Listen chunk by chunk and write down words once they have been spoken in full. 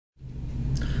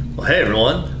Well, hey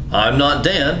everyone, I'm not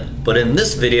Dan, but in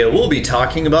this video we'll be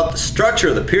talking about the structure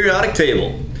of the periodic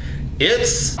table.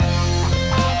 It's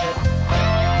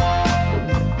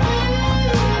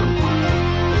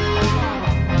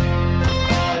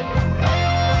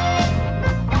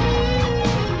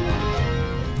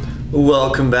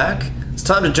welcome back. It's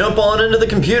time to jump on into the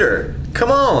computer.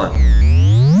 Come on!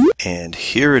 And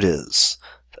here it is,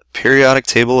 the periodic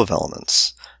table of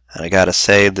elements. And I gotta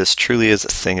say, this truly is a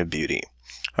thing of beauty.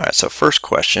 Alright, so first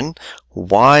question,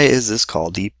 why is this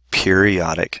called the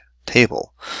periodic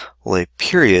table? Well, a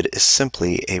period is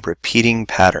simply a repeating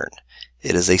pattern.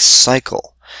 It is a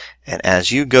cycle. And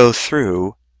as you go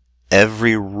through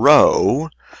every row,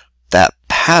 that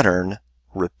pattern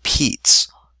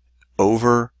repeats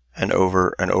over and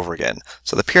over and over again.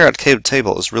 So the periodic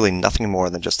table is really nothing more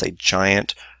than just a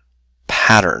giant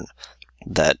pattern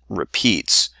that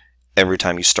repeats every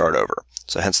time you start over.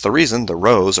 So hence the reason the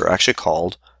rows are actually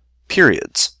called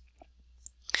periods.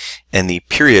 And the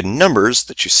period numbers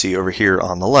that you see over here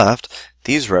on the left,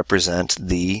 these represent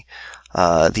the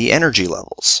energy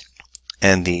levels.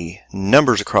 And the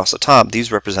numbers across the top,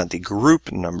 these represent the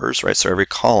group numbers, right? So every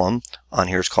column on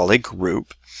here is called a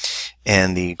group.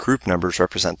 And the group numbers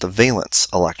represent the valence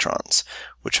electrons,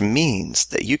 which means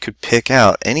that you could pick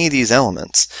out any of these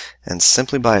elements, and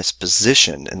simply by its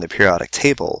position in the periodic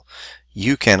table,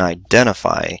 you can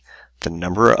identify the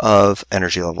number of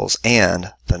energy levels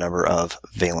and the number of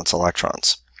valence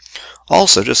electrons.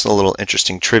 Also, just a little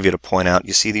interesting trivia to point out,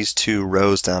 you see these two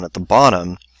rows down at the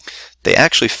bottom, they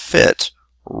actually fit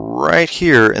right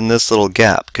here in this little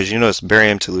gap, because you notice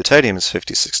barium to lutetium is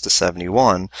 56 to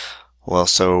 71. Well,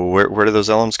 so where do those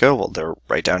elements go? Well, they're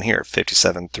right down here,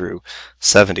 57 through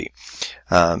 70.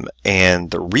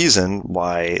 And the reason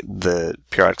why the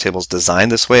periodic table is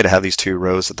designed this way, to have these two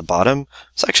rows at the bottom,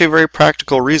 is actually a very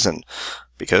practical reason,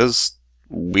 because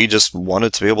we just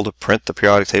wanted to be able to print the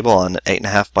periodic table on an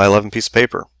 8.5 by 11 piece of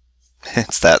paper.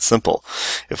 It's that simple.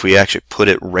 If we actually put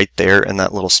it right there in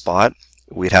that little spot,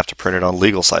 we'd have to print it on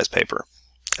legal size paper.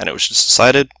 And it was just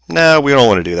decided, no, we don't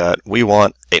want to do that. We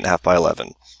want 8.5 by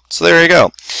 11. So there you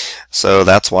go. So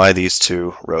that's why these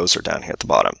two rows are down here at the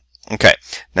bottom. Okay,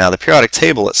 now the periodic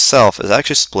table itself is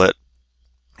actually split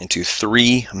into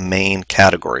three main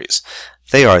categories.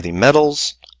 They are the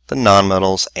metals, the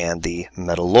nonmetals, and the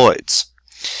metalloids.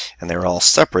 And they're all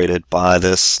separated by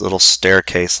this little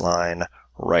staircase line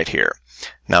right here.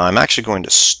 Now I'm actually going to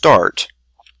start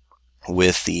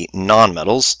with the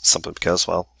nonmetals, simply because,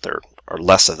 well, there are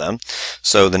less of them.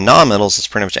 So the nonmetals is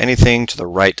pretty much anything to the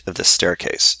right of this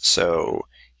staircase. So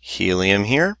helium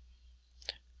here,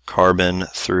 carbon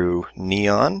through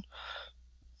neon,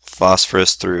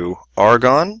 phosphorus through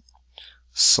argon,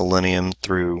 selenium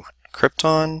through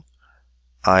krypton,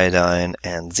 iodine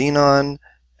and xenon,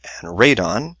 and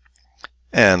radon.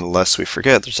 And lest we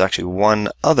forget, there's actually one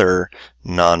other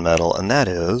nonmetal, and that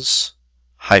is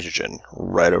hydrogen,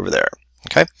 right over there.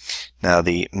 Okay, now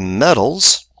the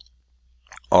metals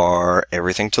are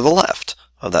everything to the left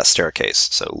of that staircase.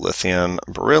 So lithium,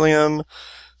 beryllium,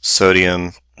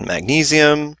 sodium,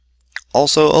 magnesium,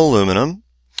 also aluminum,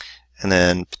 and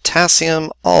then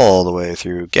potassium all the way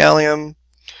through gallium,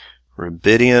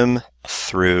 rubidium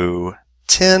through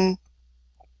tin,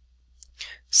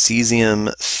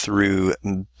 cesium through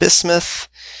bismuth,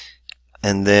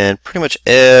 and then pretty much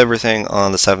everything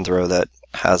on the seventh row that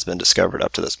has been discovered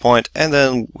up to this point. And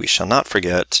then we shall not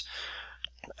forget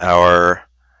our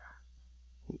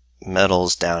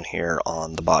metals down here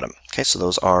on the bottom. Okay, so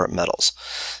those are metals.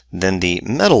 Then the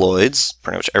metalloids,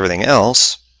 pretty much everything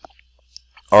else,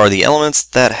 are the elements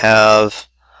that have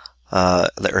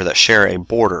that share a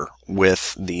border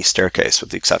with the staircase,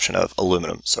 with the exception of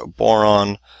aluminum. So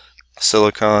boron,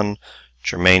 silicon,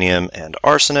 germanium and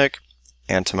arsenic,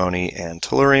 antimony and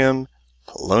tellurium,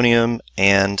 polonium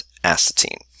and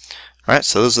astatine. Alright,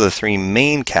 so those are the three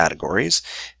main categories,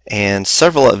 and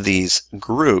several of these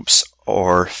groups,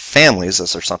 or families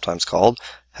as they're sometimes called,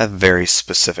 have very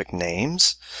specific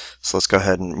names. So let's go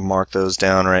ahead and mark those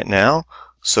down right now.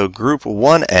 So group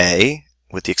 1A,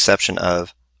 with the exception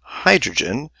of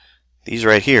hydrogen, these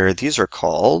right here, these are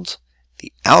called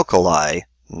the alkali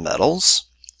metals.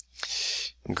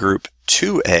 Group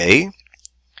 2A,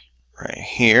 right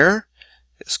here,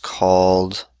 is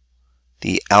called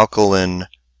the alkaline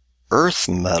earth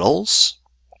metals.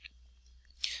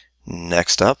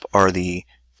 Next up are the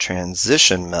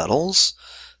transition metals.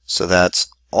 So that's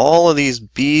all of these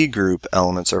B group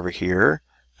elements over here.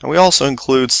 And we also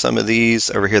include some of these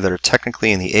over here that are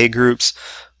technically in the A groups,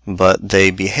 but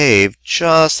they behave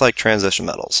just like transition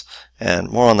metals. And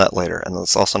more on that later. And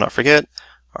let's also not forget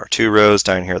our two rows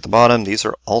down here at the bottom. These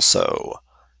are also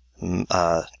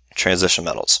transition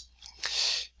metals.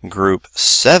 Group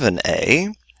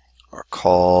 7A are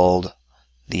called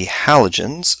the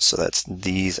halogens, so that's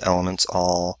these elements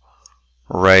all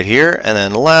right here. And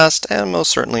then last and most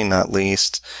certainly not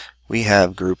least, we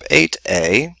have group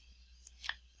 8A,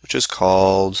 which is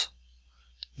called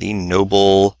the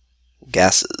noble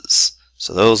gases.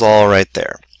 So those all right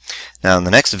there. Now in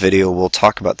the next video we'll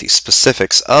talk about the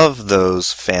specifics of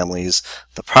those families,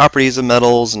 the properties of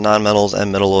metals, nonmetals,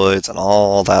 and metalloids, and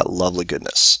all that lovely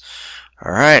goodness.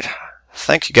 Alright,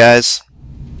 thank you guys.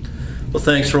 Well,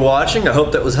 thanks for watching. I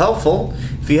hope that was helpful.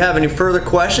 If you have any further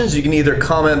questions, you can either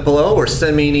comment below or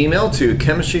send me an email to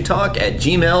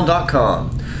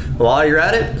chemistrytalk@gmail.com. While you're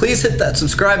at it, please hit that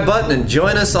subscribe button and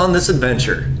join us on this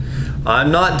adventure.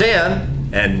 I'm not Dan,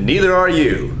 and neither are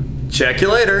you. Check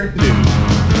you later.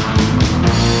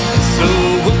 So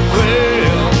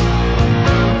well,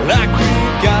 like